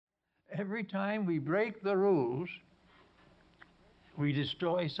Every time we break the rules, we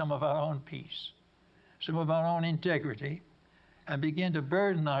destroy some of our own peace, some of our own integrity, and begin to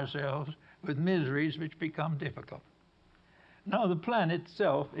burden ourselves with miseries which become difficult. Now, the planet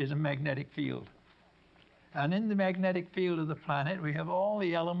itself is a magnetic field. And in the magnetic field of the planet, we have all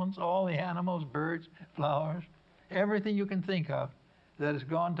the elements, all the animals, birds, flowers, everything you can think of that has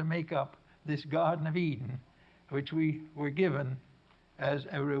gone to make up this Garden of Eden, which we were given as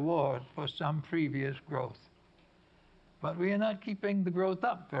a reward for some previous growth. But we are not keeping the growth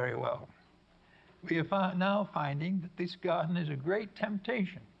up very well. We are now finding that this garden is a great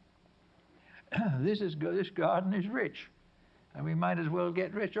temptation. This garden is rich, and we might as well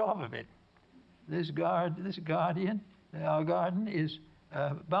get rich off of it. Our garden is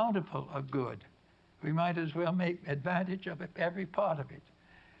bountiful of good. We might as well make advantage of every part of it.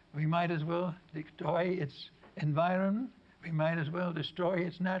 We might as well destroy its environment. We might as well destroy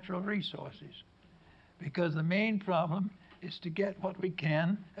its natural resources. Because the main problem is to get what we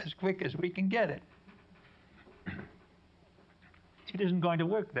can as quick as we can get it. It isn't going to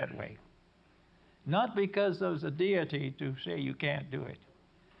work that way. Not because there's a deity to say you can't do it,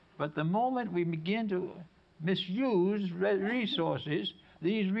 but the moment we begin to misuse resources,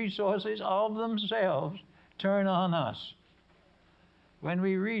 these resources of themselves turn on us. When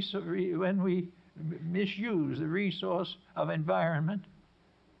we misuse the resource of environment,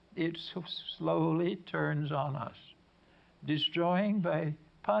 it slowly turns on us, destroying by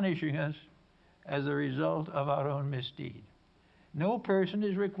punishing us as a result of our own misdeed. No person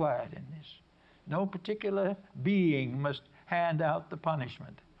is required in this. No particular being must hand out the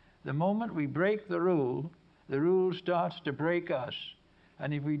punishment. The moment we break the rule starts to break us.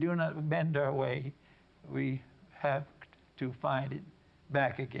 And if we do not bend our way, we have to find it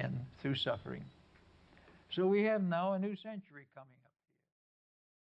back again through suffering. So we have now a new century coming.